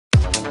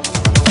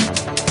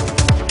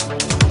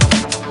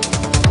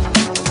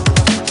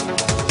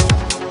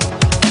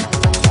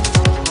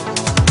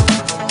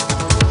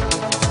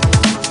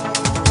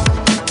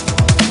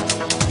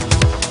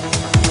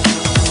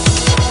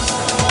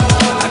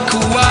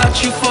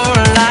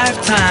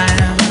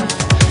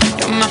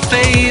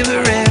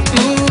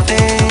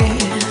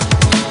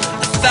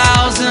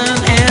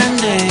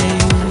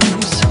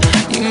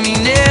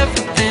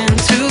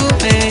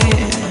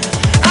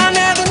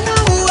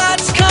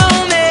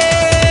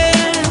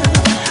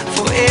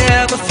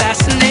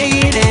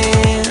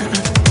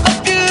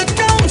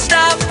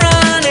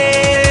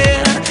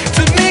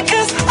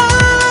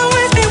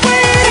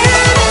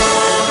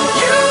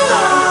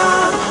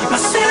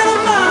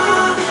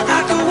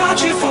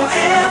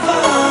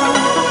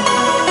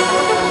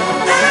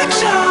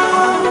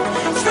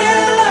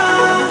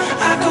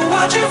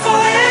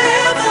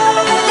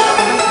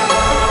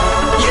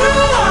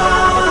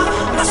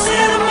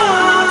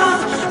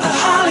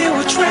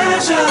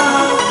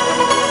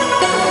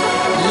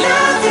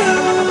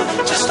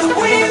just the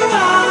way you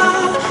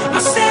are. My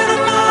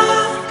cinema,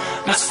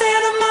 my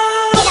cinema.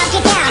 Get up,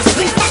 get down,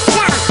 roof that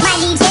down. My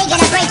DJ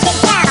gonna break it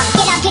down.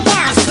 Get up, get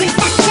down, roof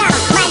that down.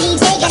 My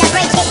DJ gonna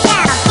break it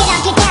down. Get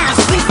up, get down,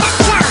 roof that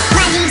down.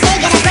 My DJ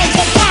gonna break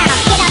it down.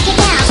 Get up, get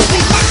down,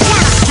 roof that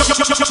down.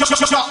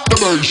 The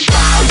bass. The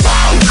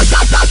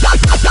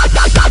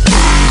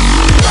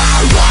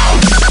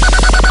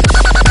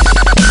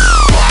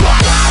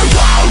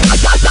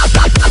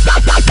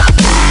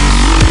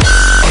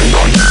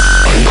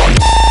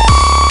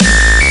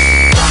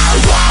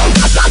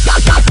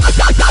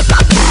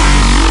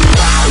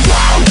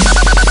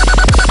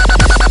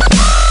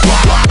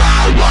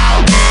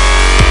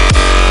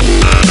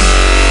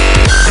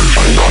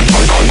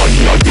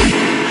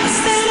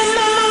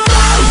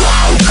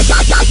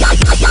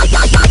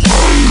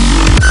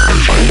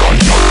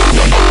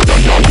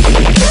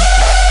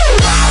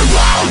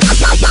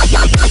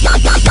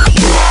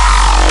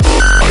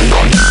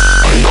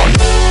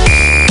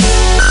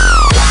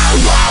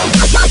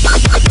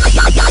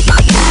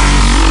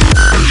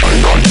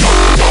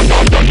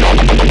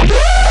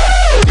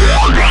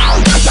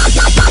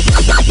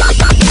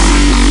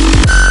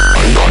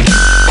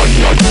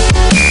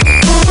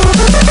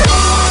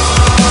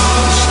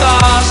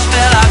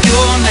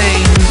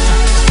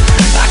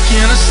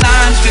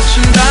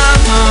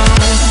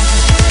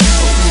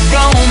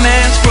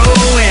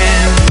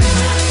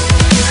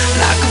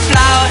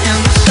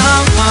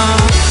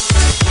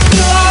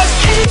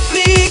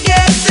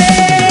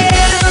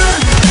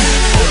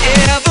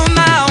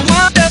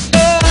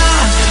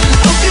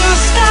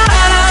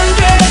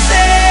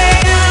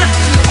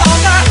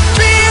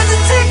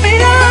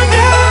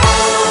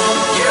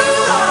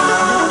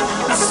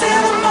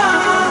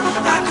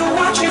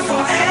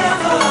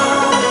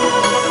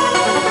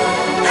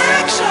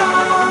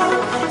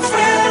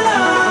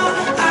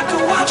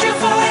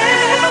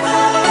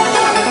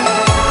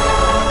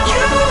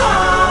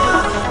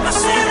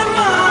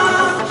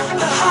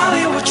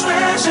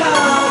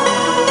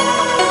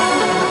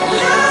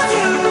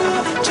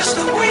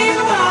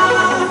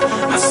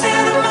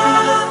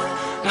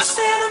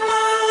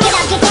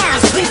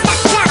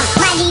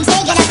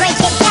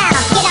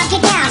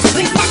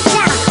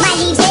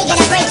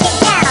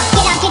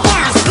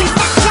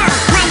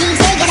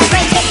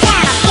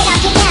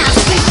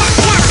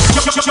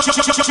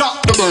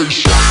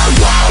bass.